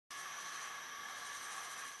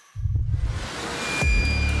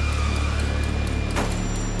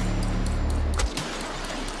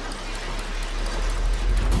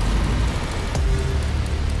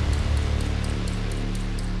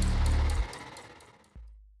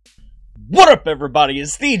What up, everybody?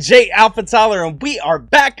 It's DJ AlphaTyler, and we are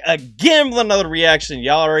back again with another reaction.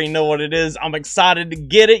 Y'all already know what it is. I'm excited to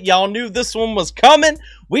get it. Y'all knew this one was coming.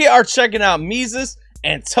 We are checking out Mesus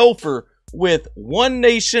and Topher with One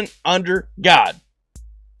Nation Under God.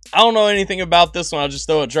 I don't know anything about this one. I just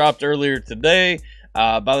know it dropped earlier today.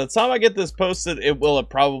 By the time I get this posted, it will have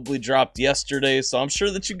probably dropped yesterday, so I'm sure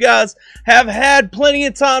that you guys have had plenty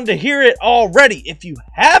of time to hear it already. If you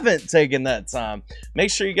haven't taken that time, make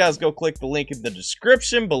sure you guys go click the link in the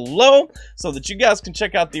description below so that you guys can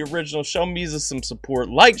check out the original. Show Mesus some support.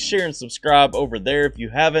 Like, share, and subscribe over there if you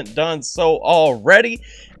haven't done so already.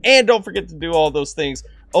 And don't forget to do all those things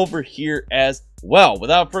over here as well.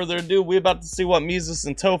 Without further ado, we're about to see what Mesus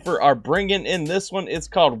and Topher are bringing in this one. It's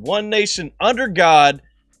called One Nation Under God.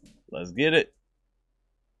 Let's get it.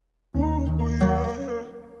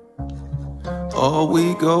 Oh,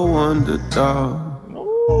 we go under, dog.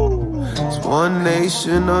 It's one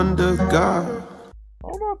nation under God.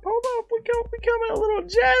 Hold up. We coming a little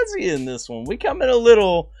jazzy in this one. We coming a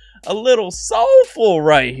little soulful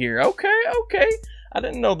right here. Okay. I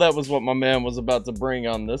didn't know that was what my man was about to bring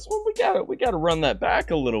on this one. We gotta run that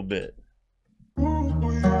back a little bit.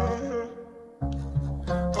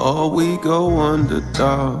 Oh, we go under,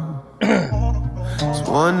 dog. It's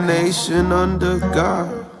one nation under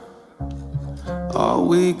God. Oh,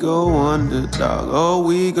 we go under, dog. Oh,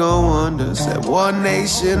 we go under. Said one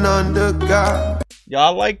nation under God. Yeah, I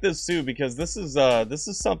like this too because this is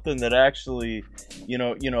something that actually, you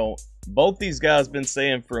know, both these guys been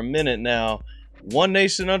saying for a minute now. One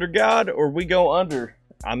nation under God, or we go under.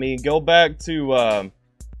 I mean, go back to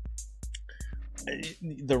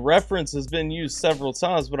the reference has been used several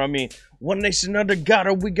times, but I mean, one nation under God,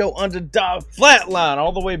 or we go under, dog, flatline,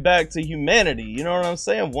 all the way back to humanity. You know what I'm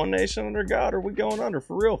saying? One nation under God, or we going under.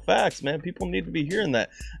 For real, facts, man. People need to be hearing that.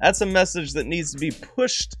 That's a message that needs to be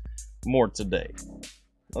pushed more today.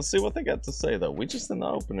 Let's see what they got to say, though. We just in the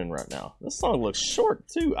opening right now. This song looks short,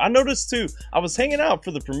 too. I noticed, too, I was hanging out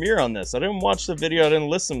for the premiere on this. I didn't watch the video. I didn't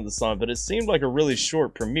listen to the song, but it seemed like a really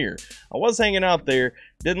short premiere. I was hanging out there.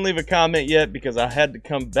 Didn't leave a comment yet because I had to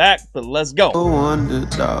come back, but let's go. Go under,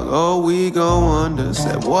 dog. Oh, we go under.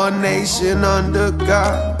 Said one nation under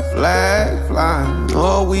God. Flag flying.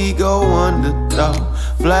 Oh, we go under, dog.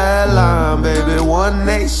 Flag line, baby. One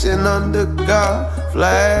nation under God.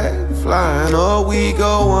 Flag flying. Oh, we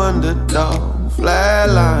go under, dog.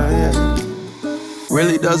 Flag line, yeah.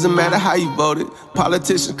 Really doesn't matter how you voted.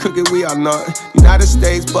 Politicians crooked, we are not. United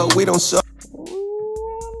States, but we don't show.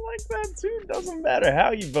 That too. Doesn't matter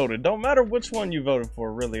how you voted. Don't matter which one you voted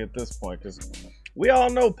for, really, at this point, because we all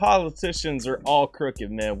know politicians are all crooked,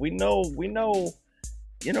 man. We know,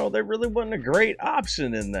 you know, they really wasn't a great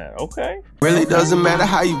option in that. Okay, really doesn't matter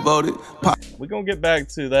how you voted. We're gonna get back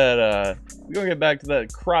to that. We're gonna get back to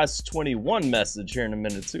that Christ 21 message here in a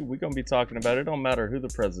minute too. We're gonna be talking about it. Don't matter who the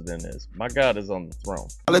president is. My God is on the throne.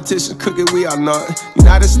 Politicians crooked, we are not.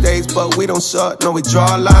 United States, but we don't shut. No, we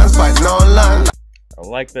draw lines, fighting online. I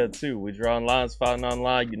like that too. We drawing lines, fighting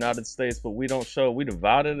online. United States, but we don't show. We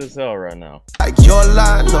divided as hell right now. Like your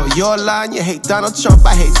line, no, your line. You hate Donald Trump,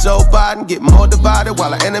 I hate Joe Biden. Get more divided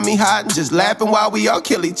while our enemy hiding, just laughing while we all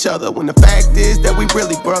kill each other. When the fact is that we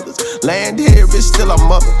really brothers. Land here is still our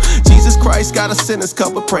mother. Jesus Christ got us in his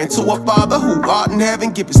cover, praying to our Father who art in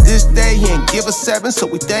heaven. Give us this day, he ain't give us 7, so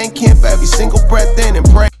we thank him for every single breath in and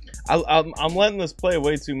pray. I'm letting this play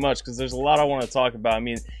way too much because there's a lot I want to talk about. I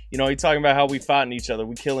mean, you know, he's talking about how we fighting each other,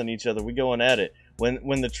 we killing each other, we going at it.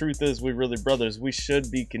 When the truth is, we really brothers. We should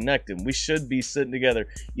be connected. We should be sitting together.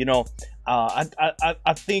 You know,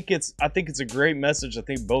 I think it's a great message. I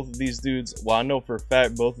think both of these dudes. Well, I know for a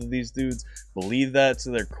fact both of these dudes believe that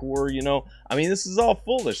to their core. You know, I mean, this is all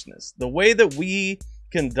foolishness. The way that we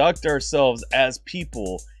conduct ourselves as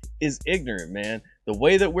people is ignorant, man. The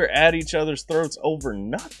way that we're at each other's throats over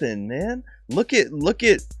nothing, man. Look at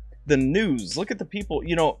the news. Look at the people.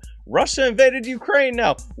 You know, Russia invaded Ukraine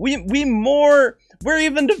now. We're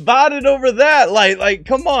even divided over that. Like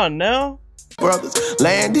come on now. Brothers,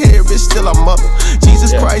 land here is still our mother.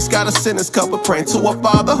 Jesus Christ got us in his cover, praying to our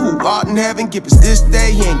Father who art in heaven. Give us this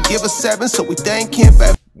day, he ain't give us 7, so we thank him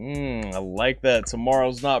for. I like that.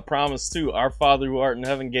 Tomorrow's not promised too. Our Father who art in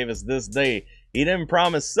heaven gave us this day. He didn't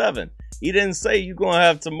promise 7. He didn't say you're gonna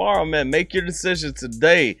have tomorrow, man. Make your decision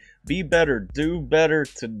today. Be better, do better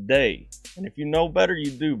today. And if you know better,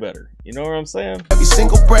 you do better. You know what I'm saying? Every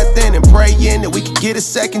single breath in and praying that we can get a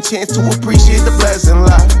second chance to appreciate the blessing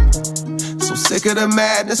life. So sick of the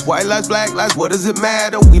madness, white lives, black lives, what does it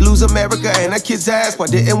matter? We lose America and our kids' ass. Why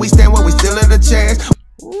didn't we stand when we still had a chance?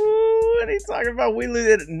 Ooh, and he's talking about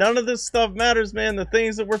none of this stuff matters, man. The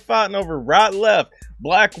things that we're fighting over, right, left,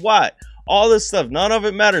 black, white, All this stuff, none of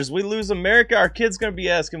it matters. We lose America, our kids gonna be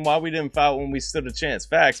asking why we didn't fight when we stood a chance.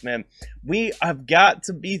 Facts, man. We have got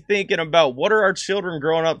to be thinking about what are our children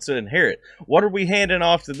growing up to inherit? What are we handing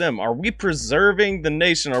off to them? Are we preserving the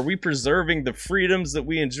nation? Are we preserving the freedoms that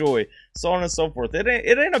we enjoy? So on and so forth. It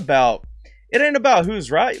ain't about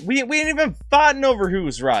who's right. We ain't even fighting over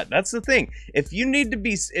who's right. That's the thing. If you need to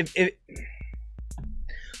be, if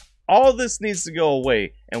all this needs to go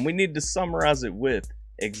away, and we need to summarize it with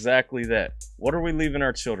exactly that. What are we leaving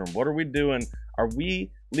our children? What are we doing? Are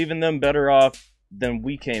we leaving them better off than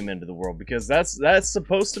we came into the world? Because that's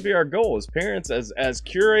supposed to be our goal as parents, as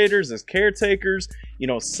curators, as caretakers, you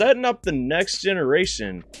know, setting up the next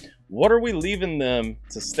generation. What are we leaving them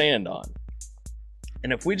to stand on?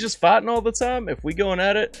 And if we just fighting all the time, if we going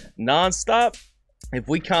at it nonstop, if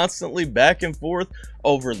we constantly back and forth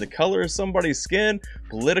over the color of somebody's skin,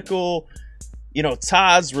 political, you know,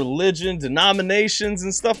 ties, religion, denominations,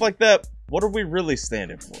 and stuff like that, what are we really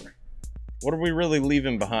standing for? What are we really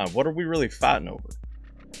leaving behind? What are we really fighting over?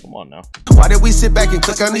 Come on now. Why did we sit back and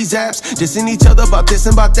click on these apps, dissing each other about this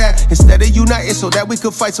and about that, instead of uniting so that we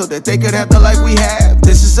could fight, so that they could have the life we have?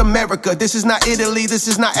 This is America, this is not Italy, this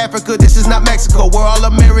is not Africa, this is not Mexico. We're all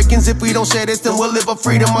Americans. If we don't share this, then we'll live a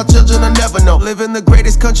freedom our children will never know. Live in the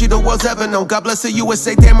greatest country the world's ever known. God bless the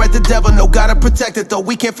USA, damn right the devil know. Gotta protect it though,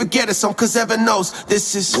 we can't forget it some, cause heaven knows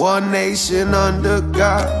this is one nation under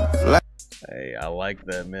God. Hey, I like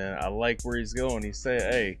that, man. I like where he's going. He's saying,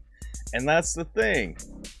 hey, and that's the thing,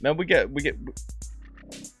 man. We get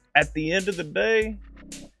at the end of the day,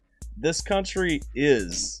 this country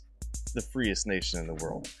is the freest nation in the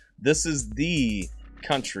world. This is the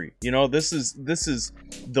country, you know, this is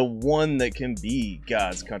the one that can be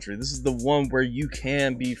God's country. This is the one where you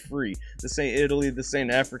can be free. This ain't Italy, this ain't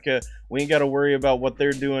Africa. We ain't got to worry about what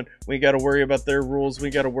they're doing. We ain't got to worry about their rules. We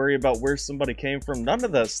got to worry about where somebody came from. None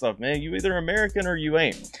of that stuff, man. You either American or you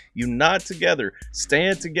ain't. Unite together,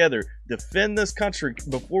 stand together, defend this country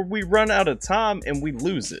before we run out of time and we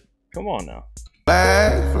lose it. Come on now.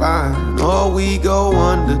 Flag flying, or we go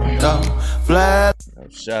under the flag.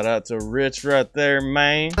 Shout out to Rich right there,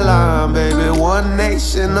 man. Line, baby, one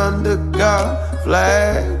nation under God.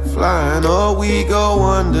 Flag flying, or we go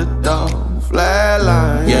under the flag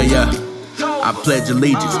line. Yeah. I pledge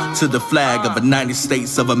allegiance to the flag of the United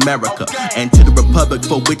States of America and to the republic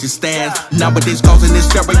for which it stands. Nowadays causing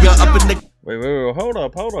hysteria up in the... Wait, hold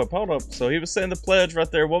up. So he was saying the pledge right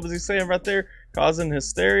there. What was he saying right there? Causing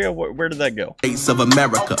hysteria? Where did that go? States of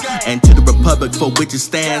America and to the republic for which it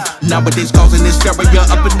stands. Nowadays causing hysteria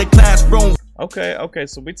up in the classroom. Okay,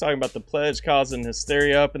 so we talking about the pledge causing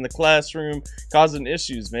hysteria up in the classroom, causing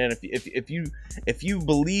issues, man. If you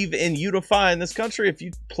believe in unifying this country, if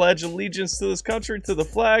you pledge allegiance to this country, to the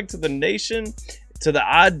flag, to the nation, to the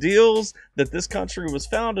ideals that this country was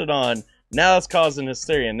founded on, now it's causing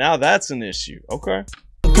hysteria. Now that's an issue. Okay.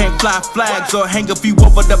 Can't fly flags or hang a few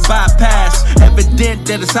over the bypass. Evident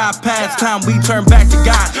that it's high past time we turn back to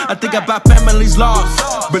God. I think about families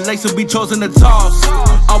lost, relations we chosen to toss,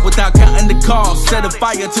 all without counting the cost. Set a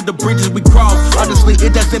fire to the bridges we cross. Honestly,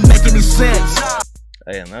 it doesn't make any sense.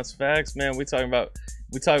 Hey, and that's facts, man. We talking about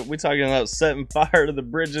setting fire to the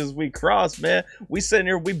bridges we cross, man. We sitting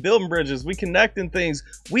here, we building bridges, we connecting things.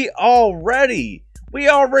 We already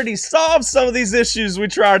solved some of these issues we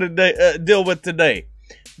try to deal with today.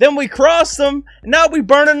 Then we cross them, now we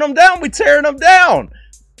burning them down, we tearing them down.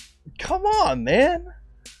 Come on, man.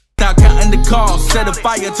 Without counting the cost, set a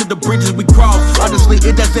fire to the bridges we cross. Honestly,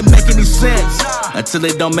 it doesn't make any sense until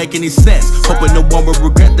it don't make any sense. Hoping no one will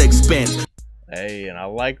regret the expense. Hey, and I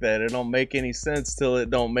like that. It don't make any sense till it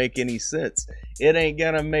don't make any sense. It ain't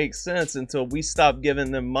gonna make sense until we stop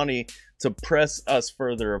giving them money to press us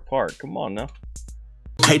further apart. Come on now.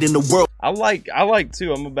 Hating the world. I like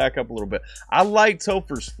too. I'm gonna back up a little bit. I like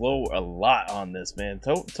Topher's flow a lot on this, man.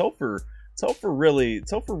 Topher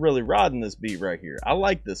really riding this beat right here. I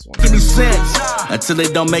like this one. Any sense until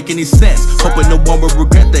it don't make any sense. Hoping no one will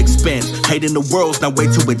regret the expense. Hating the world's not way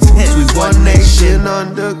too intense. We one nation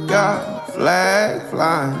under God, flag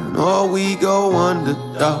flying, or we go under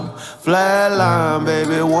the flag line,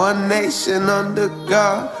 baby. One nation under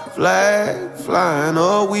God. Flag flying,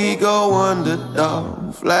 or we go under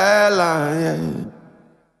the flag line, yeah.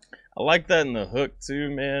 I like that in the hook too,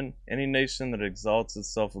 man. Any nation that exalts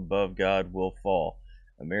itself above God will fall,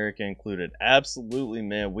 America included. Absolutely,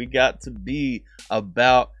 man. We got to be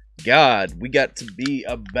about God. We got to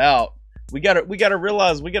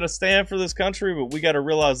realize we gotta stand for this country, but we gotta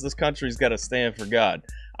realize this country's gotta stand for God.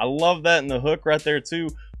 I love that in the hook right there too.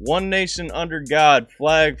 One nation under God,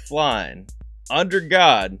 flag flying. Under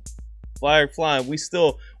God, flag flying. We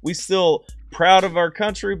still we still proud of our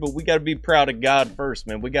country, but we got to be proud of God first,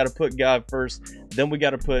 man. We got to put God first, then we got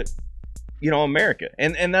to put, you know, America.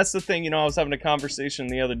 And that's the thing. You know, I was having a conversation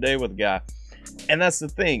the other day with a guy, and that's the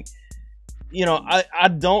thing. You know, I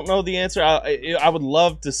don't know the answer. I would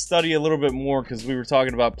love to study a little bit more, because we were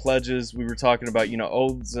talking about pledges, we were talking about, you know,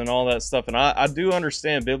 oaths and all that stuff, and I do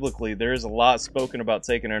understand biblically there is a lot spoken about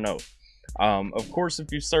taking an oath. Of course,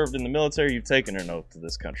 if you've served in the military, you've taken an oath to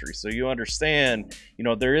this country, so you understand, you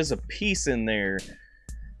know, there is a piece in there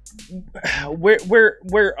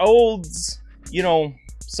where oaths, you know,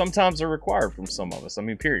 sometimes are required from some of us. I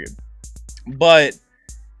mean, period. But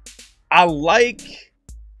I like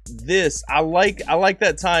this. I like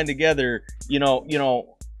that tying together. You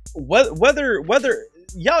know, whether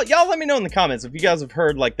y'all let me know in the comments if you guys have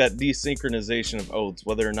heard like that desynchronization of oaths,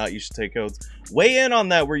 whether or not you should take oaths. Weigh in on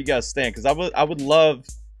that, where you guys stand, because I would love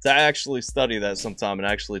to actually study that sometime and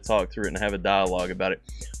actually talk through it and have a dialogue about it.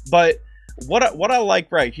 But what I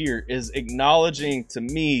like right here is acknowledging, to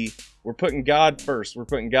me, we're putting God first. We're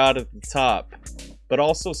putting God at the top, but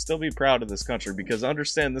also still be proud of this country, because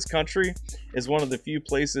understand this country is one of the few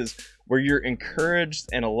places where you're encouraged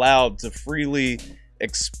and allowed to freely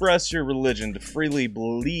express your religion, to freely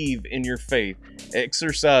believe in your faith,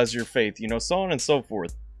 exercise your faith, you know, so on and so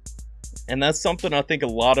forth. And that's something I think a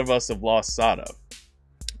lot of us have lost sight of.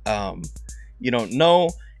 You know, no,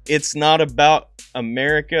 it's not about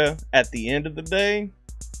America at the end of the day,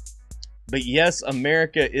 but yes,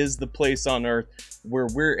 America is the place on earth where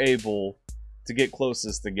we're able to get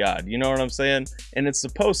closest to God. You know what I'm saying? And it's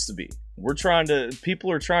supposed to be.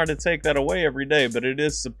 People are trying to take that away every day, but it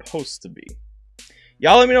is supposed to be.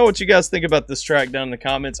 Y'all let me know what you guys think about this track down in the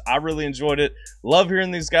comments. I really enjoyed it. Love hearing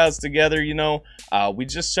these guys together, you know. We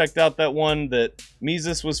just checked out that one that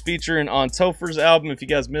Mesus was featuring on Topher's album. If you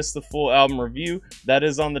guys missed the full album review, that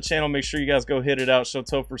is on the channel. Make sure you guys go hit it out. Show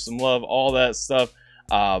Topher some love, all that stuff.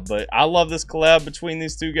 But I love this collab between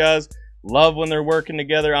these two guys. Love when they're working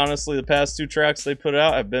together. Honestly, the past two tracks they put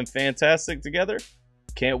out have been fantastic together.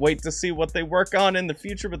 Can't wait to see what they work on in the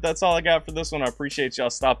future, but that's all I got for this one. I appreciate y'all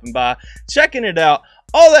stopping by, checking it out,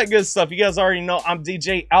 all that good stuff. You guys already know I'm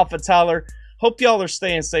DJ AlphaTyler. Hope y'all are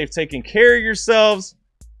staying safe, taking care of yourselves,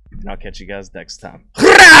 and I'll catch you guys next time. This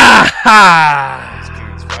kid's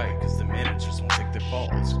right, because the managers won't take their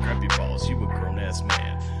balls. Grab your balls, you a grown-ass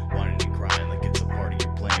man. Whining and crying like it's a part of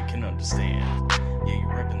your plan, can understand. Yeah, you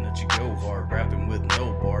rapping that you go hard, rapping with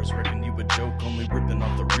no bars, reckon you a joke, only ripping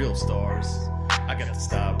off the real stars. I got to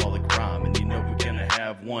stop all the crime, and you know we're gonna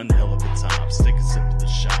have one hell of a time. Stick a sip of the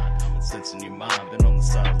shine, common sense in your mind, been on the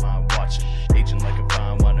sideline watching, aging like a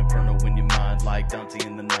fine wine inferno in your mind, like Dante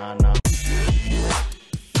in the 9-9.